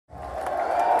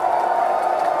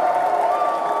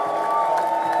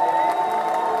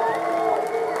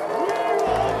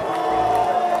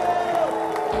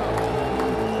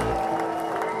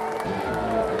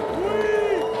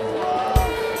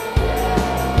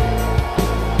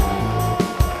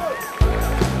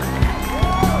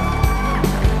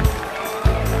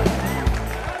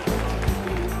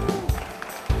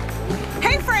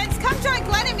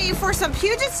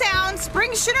Puget Sound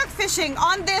spring Chinook fishing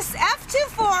on this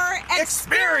F24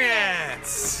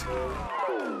 Experience!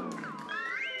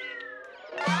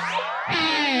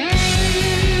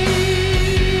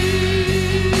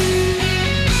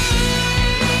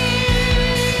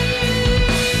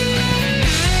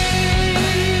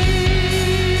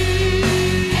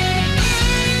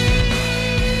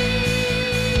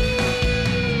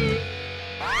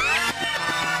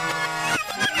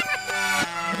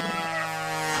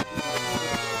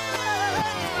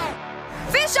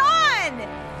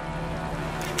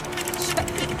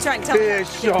 Try and tell me.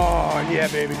 Fish on, yeah,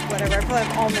 baby. Whatever, I probably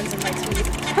have almonds in my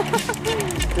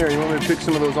teeth. There, you want me to pick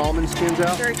some of those almond skins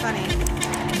out? Very funny.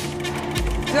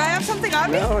 Do I have something on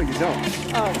me? No, you don't.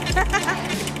 Oh.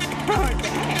 Oh,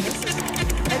 dang. This is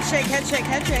head shake, head shake,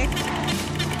 head shake.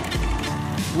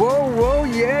 Whoa, whoa,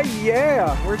 yeah,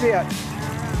 yeah. Where's he at?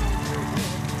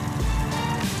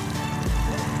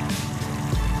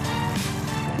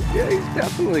 Yeah, he's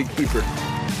definitely a keeper.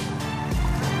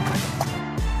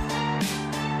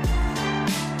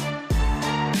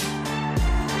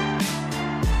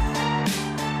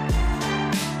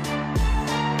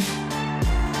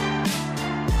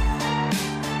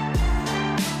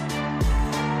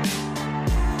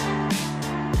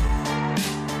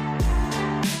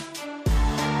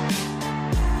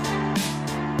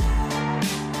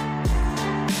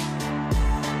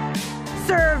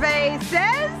 Survey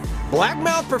says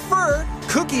Blackmouth prefer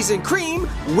cookies and cream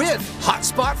with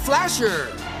hotspot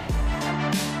flasher.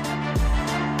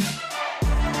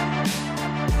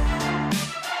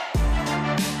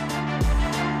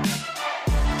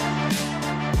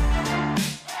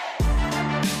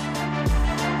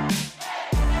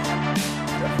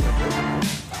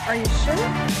 Are you sure?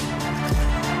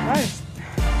 Nice.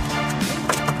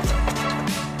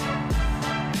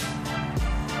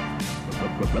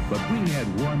 But we had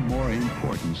one more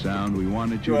important sound we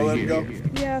wanted you to hear.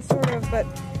 Yeah, sort of, but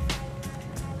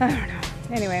I don't know.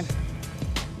 Anyway.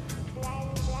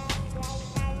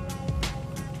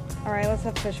 All right, let's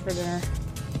have fish for dinner.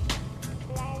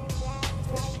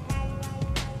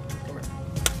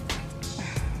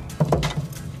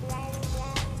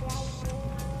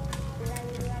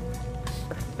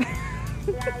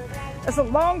 That's a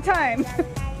long time.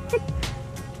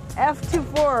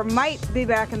 F24 might be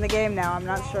back in the game now, I'm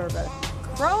not sure, but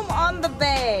Chrome on the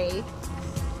Bay.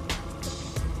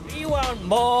 We want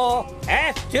more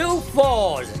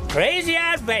F24's crazy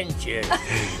adventures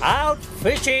out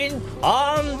fishing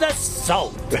on the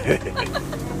salt.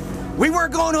 We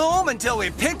weren't going home until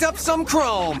we picked up some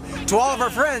chrome. To all of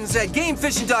our friends at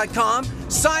GameFishing.com,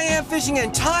 Siam Fishing in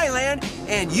Thailand,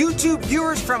 and YouTube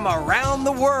viewers from around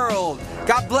the world,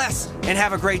 God bless and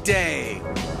have a great day.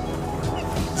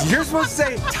 You're supposed to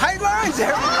say, tight lines,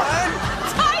 everyone!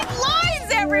 Tight lines,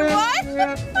 everyone!